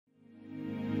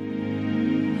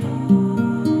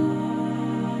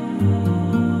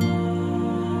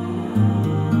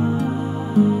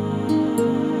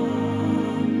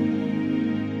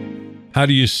how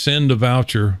do you send a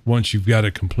voucher once you've got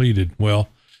it completed? Well,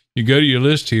 you go to your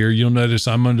list here. You'll notice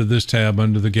I'm under this tab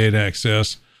under the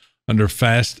GateAccess, under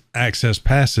Fast Access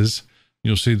Passes.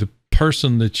 You'll see the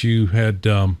person that you had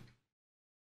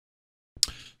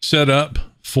set up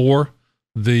for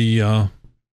the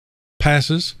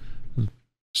passes.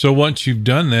 So once you've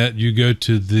done that, you go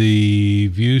to the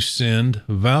View Send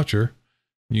Voucher.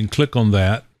 You can click on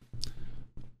that.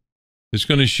 It's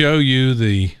going to show you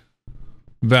the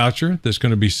voucher that's going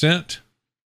to be sent,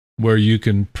 where you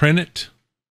can print it.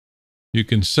 You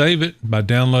can save it by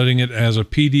downloading it as a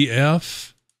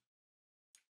PDF.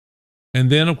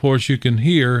 And then, of course, you can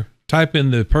here type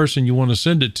in the person you want to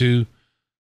send it to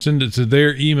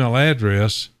their email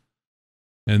address,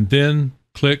 and then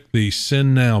click the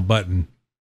Send Now button.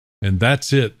 And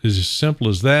that's it. It's as simple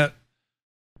as that.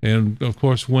 And, of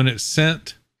course, when it's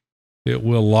sent, it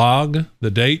will log the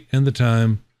date and the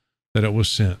time that it was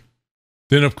sent.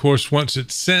 Then, of course, once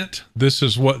it's sent, this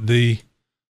is what the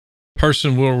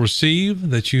person will receive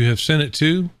that you have sent it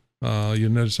to.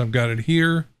 You'll notice I've got it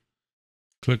here.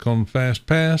 Click on Fast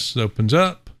Pass. It opens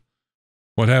up.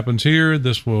 What happens here,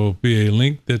 this will be a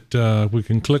link that we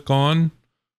can click on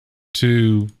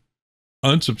to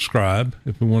unsubscribe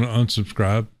if we want to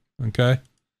unsubscribe. Okay.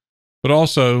 But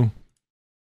also,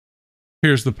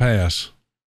 here's the pass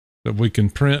that we can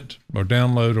print or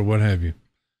download or what have you.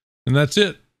 And that's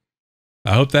it.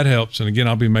 I hope that helps. And again,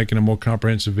 I'll be making a more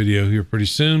comprehensive video here pretty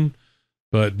soon,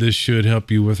 but this should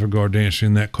help you with regard to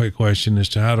answering that quick question as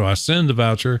to how do I send the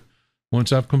voucher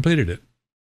once I've completed it.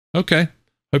 Okay.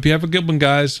 Hope you have a good one,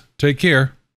 guys. Take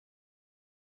care.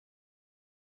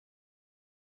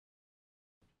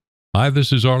 Hi,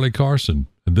 this is Arlie Carson,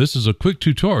 and this is a quick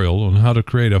tutorial on how to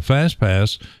create a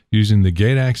FastPass using the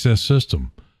GateAccess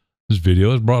system. This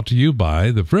video is brought to you by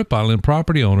the Fripp Island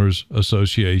Property Owners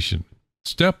Association.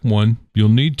 Step 1, you'll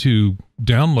need to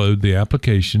download the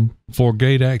application for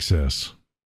GateAccess.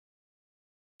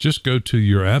 Just go to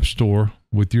your App Store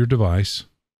with your device,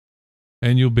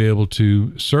 and you'll be able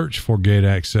to search for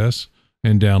GateAccess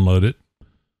and download it.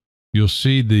 You'll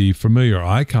see the familiar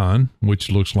icon,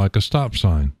 which looks like a stop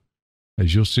sign.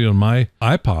 As you'll see on my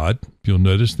iPod, you'll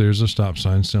notice there's a stop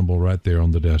sign symbol right there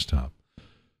on the desktop.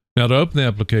 Now, to open the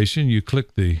application, you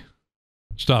click the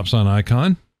stop sign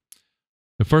icon.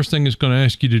 The first thing it's going to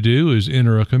ask you to do is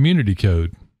enter a community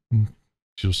code.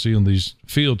 You'll see on these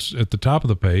fields at the top of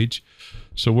the page.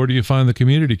 So where do you find the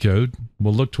community code?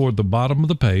 Well, look toward the bottom of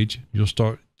the page.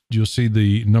 You'll see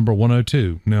the number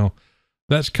 102. Now,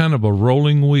 that's kind of a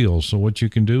rolling wheel. So what you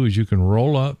can do is you can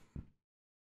roll up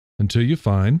until you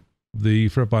find the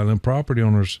Fripp Island Property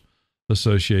Owners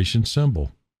Association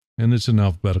symbol. And it's in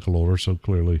alphabetical order, so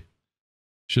clearly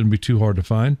shouldn't be too hard to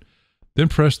find. Then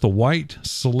press the white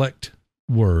select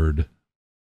word.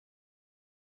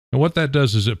 And what that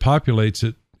does is it populates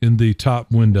it in the top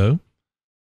window.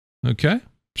 Okay,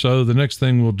 so the next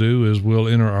thing we'll do is we'll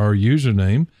enter our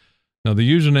username. Now, the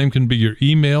username can be your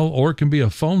email or it can be a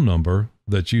phone number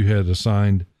that you had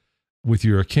assigned with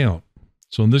your account.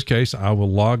 So in this case, I will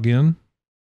log in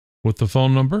with the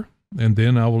phone number, and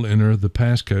then I will enter the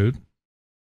passcode.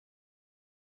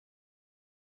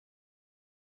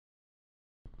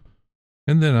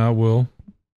 And then I will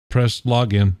press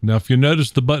login. Now, if you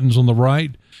notice the buttons on the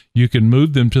right, you can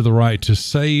move them to the right to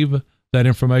save that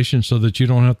information so that you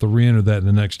don't have to re-enter that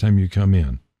the next time you come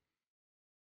in.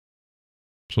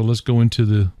 So let's go into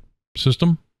the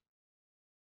system.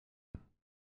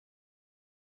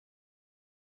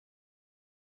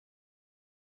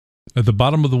 At the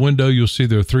bottom of the window, you'll see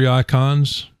there are 3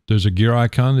 icons. There's a gear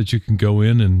icon that you can go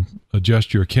in and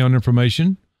adjust your account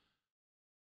information.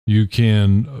 You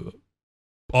can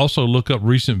also look up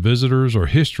recent visitors or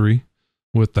history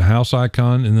with the house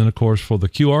icon. And then, of course, for the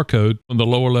QR code, on the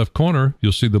lower left corner,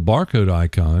 you'll see the barcode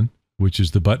icon, which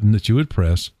is the button that you would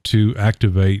press to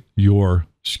activate your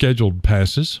scheduled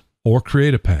passes or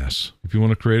create a pass. If you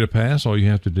want to create a pass, all you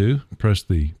have to do, press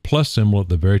the plus symbol at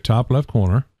the very top left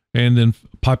corner, and then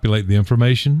populate the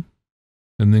information,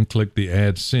 and then click the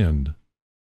Add Send.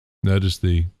 Notice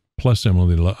the plus symbol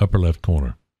in the upper left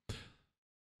corner.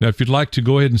 Now, if you'd like to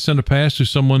go ahead and send a pass to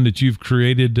someone that you've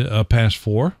created a pass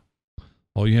for,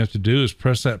 all you have to do is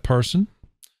press that person,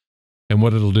 and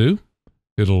what it'll do,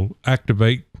 it'll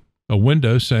activate a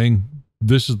window saying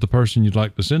this is the person you'd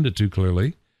like to send it to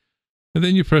clearly, and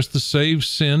then you press the Save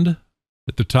Send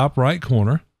at the top right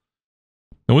corner.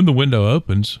 Now, when the window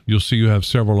opens, you'll see you have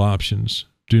several options.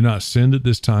 Do not send at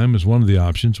this time is one of the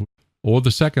options. Or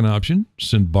the second option,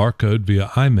 send barcode via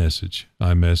iMessage.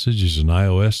 iMessage is an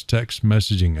iOS text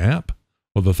messaging app.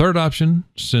 Or the third option,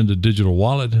 send a digital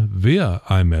wallet via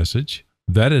iMessage.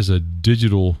 That is a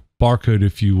digital barcode,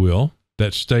 if you will,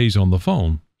 that stays on the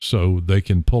phone, so they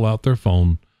can pull out their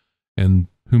phone and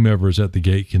whomever is at the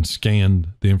gate can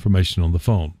scan the information on the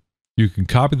phone. You can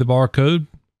copy the barcode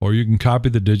or you can copy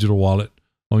the digital wallet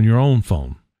on your own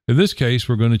phone. In this case,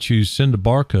 we're going to choose send a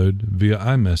barcode via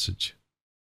iMessage.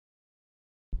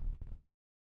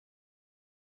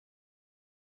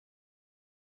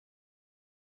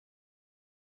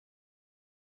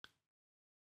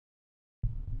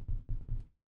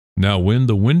 Now, when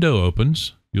the window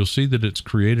opens, you'll see that it's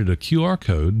created a QR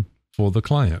code for the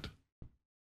client.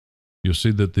 You'll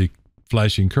see that the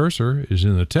flashing cursor is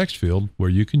in the text field where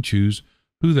you can choose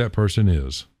who that person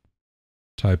is.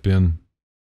 Type in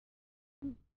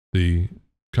the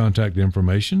contact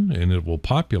information and it will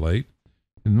populate.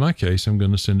 In my case, I'm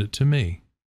going to send it to me.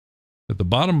 At the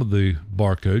bottom of the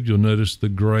barcode, you'll notice the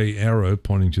gray arrow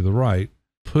pointing to the right.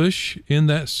 Push in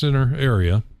that center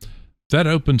area. That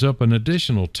opens up an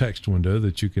additional text window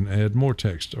that you can add more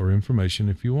text or information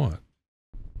if you want.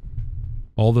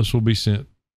 All this will be sent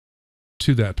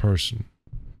to that person.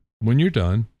 When you're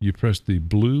done, you press the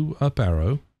blue up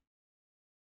arrow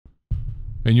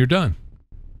and you're done.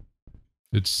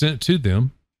 It's sent to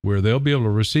them where they'll be able to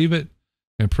receive it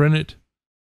and print it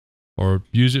or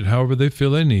use it however they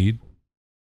feel they need.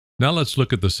 Now let's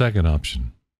look at the second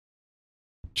option.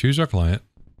 Choose our client.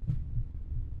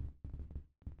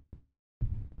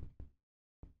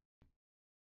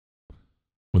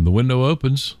 When the window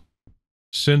opens,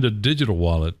 send a digital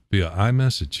wallet via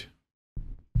iMessage.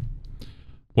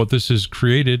 What this has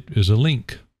created is a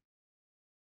link.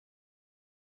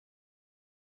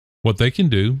 What they can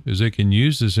do is they can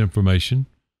use this information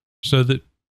so that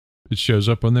it shows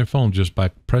up on their phone just by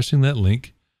pressing that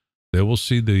link. They will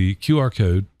see the QR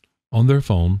code on their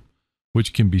phone,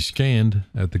 which can be scanned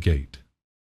at the gate.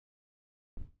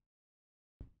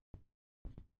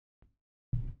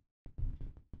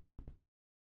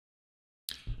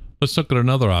 Let's look at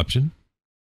another option.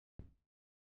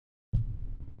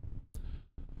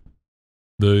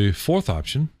 The fourth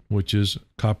option, which is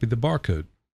copy the barcode.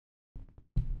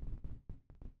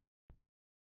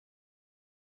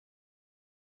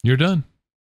 You're done.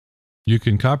 You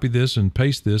can copy this and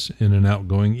paste this in an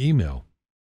outgoing email.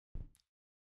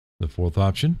 The fourth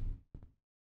option,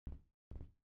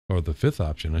 or the fifth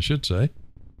option, I should say,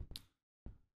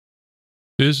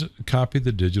 is copy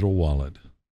the digital wallet,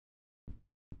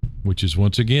 which is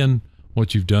once again,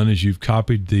 what you've done is you've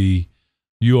copied the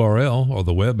URL or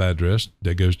the web address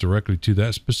that goes directly to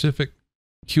that specific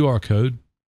QR code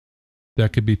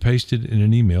that could be pasted in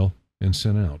an email and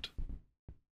sent out.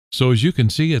 So as you can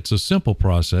see, it's a simple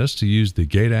process to use the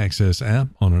GateAccess app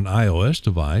on an iOS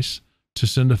device to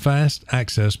send a fast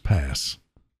access pass.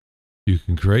 You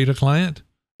can create a client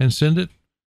and send it.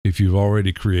 If you've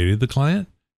already created the client,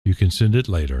 you can send it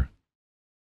later.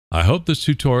 I hope this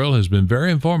tutorial has been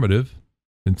very informative,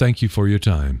 and thank you for your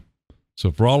time.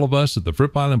 So for all of us at the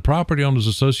Fripp Island Property Owners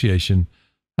Association,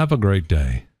 have a great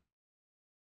day.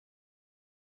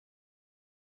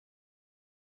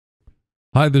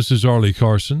 Hi, this is Arlie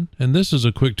Carson, and this is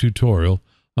a quick tutorial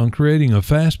on creating a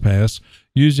FastPass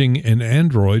using an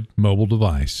Android mobile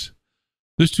device.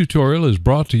 This tutorial is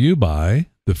brought to you by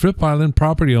the Fripp Island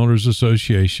Property Owners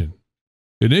Association.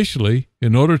 Initially,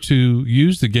 in order to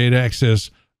use the GateAccess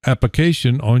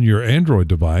application on your Android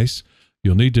device,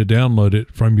 you'll need to download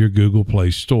it from your Google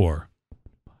Play Store.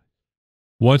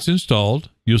 Once installed,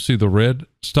 you'll see the red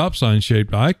stop sign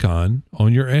shaped icon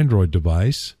on your Android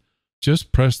device.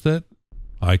 Just press that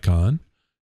icon.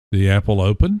 The app will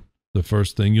open. The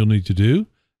first thing you'll need to do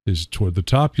is toward the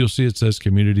top, you'll see it says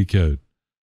community code.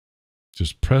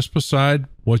 Just press beside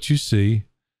what you see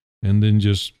and then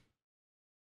just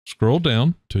scroll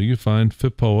down till you find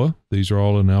FIPOA. These are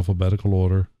all in alphabetical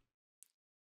order,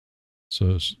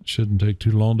 so it shouldn't take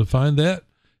too long to find that.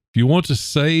 If you want to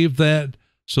save that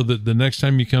so that the next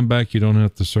time you come back, you don't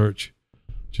have to search,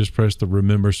 just press the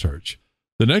remember search.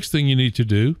 The next thing you need to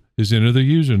do is enter the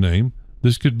username.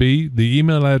 This could be the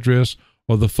email address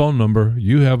or the phone number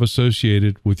you have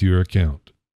associated with your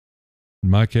account. In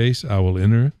my case, I will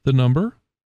enter the number.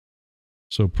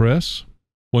 So press.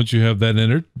 Once you have that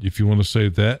entered, if you want to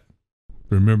save that,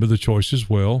 remember the choice as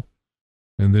well.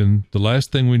 And then the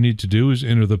last thing we need to do is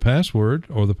enter the password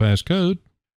or the passcode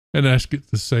and ask it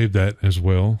to save that as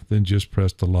well. Then just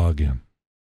press the login.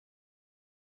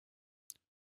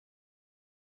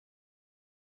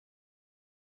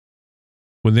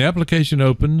 When the application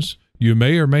opens, you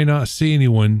may or may not see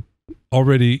anyone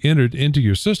already entered into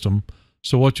your system,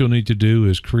 so what you'll need to do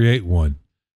is create one.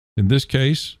 In this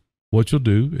case, what you'll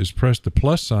do is press the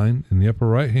plus sign in the upper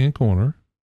right-hand corner.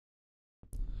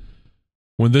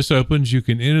 When this opens, you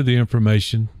can enter the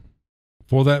information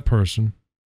for that person.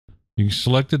 You can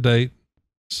select a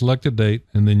date,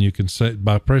 and then you can set,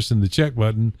 by pressing the check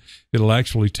button, it'll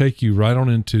actually take you right on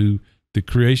into the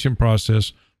creation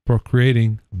process for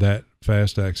creating that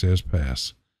fast access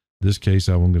pass. In this case,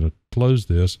 I'm going to close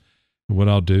this. And what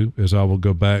I'll do is I will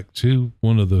go back to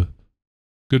one of the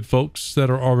good folks that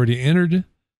are already entered.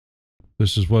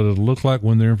 This is what it'll look like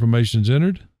when their information's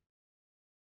entered.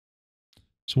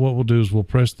 So what we'll do is we'll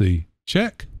press the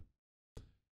check.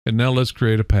 And now let's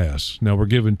create a pass. Now we're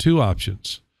given two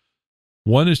options.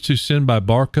 One is to send by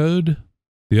barcode.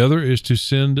 The other is to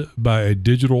send by a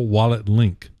digital wallet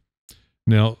link.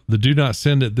 Now, the do not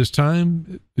send at this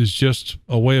time is just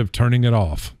a way of turning it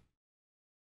off.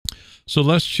 So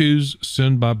let's choose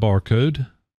send by barcode.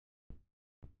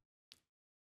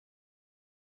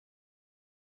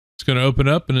 It's going to open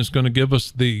up and it's going to give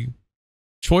us the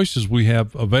choices we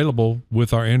have available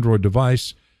with our Android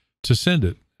device to send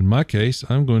it. In my case,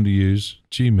 I'm going to use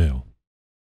Gmail.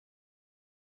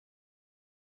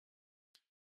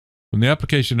 When the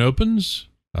application opens,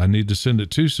 I need to send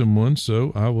it to someone,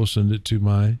 so I will send it to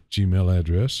my Gmail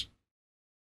address.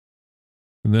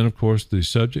 And then, of course, the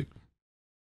subject.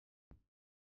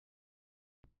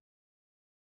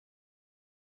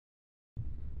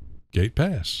 Gate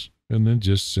Pass. And then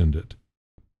just send it.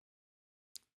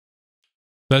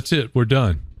 That's it. We're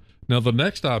done. Now, the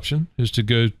next option is to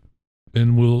go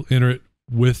and we'll enter it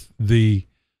with the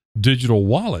digital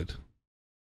wallet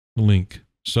link.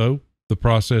 So the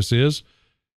process is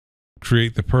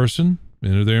create the person,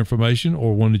 enter their information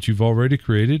or one that you've already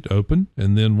created, open.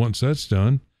 And then once that's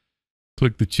done,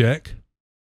 click the check.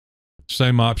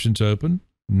 Same options open.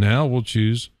 Now we'll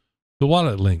choose the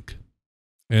wallet link.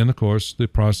 And of course, the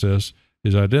process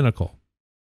is identical.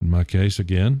 In my case,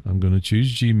 again, I'm going to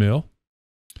choose Gmail.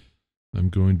 I'm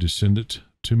going to send it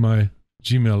to my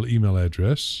Gmail email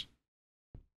address.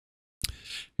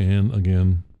 And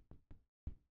again,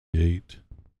 Gate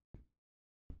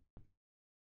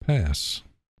Pass.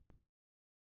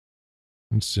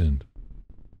 And send.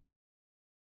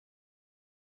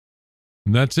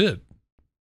 And that's it.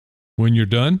 When you're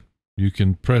done, you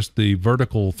can press the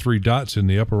vertical 3 dots in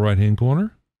the upper right-hand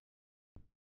corner.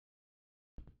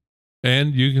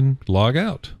 And you can log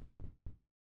out.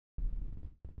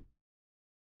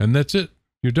 And that's it.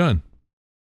 You're done.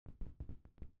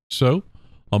 So,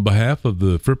 on behalf of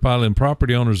the Fripp Island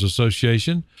Property Owners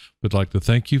Association, we'd like to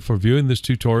thank you for viewing this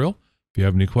tutorial. If you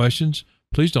have any questions,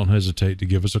 please don't hesitate to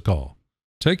give us a call.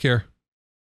 Take care.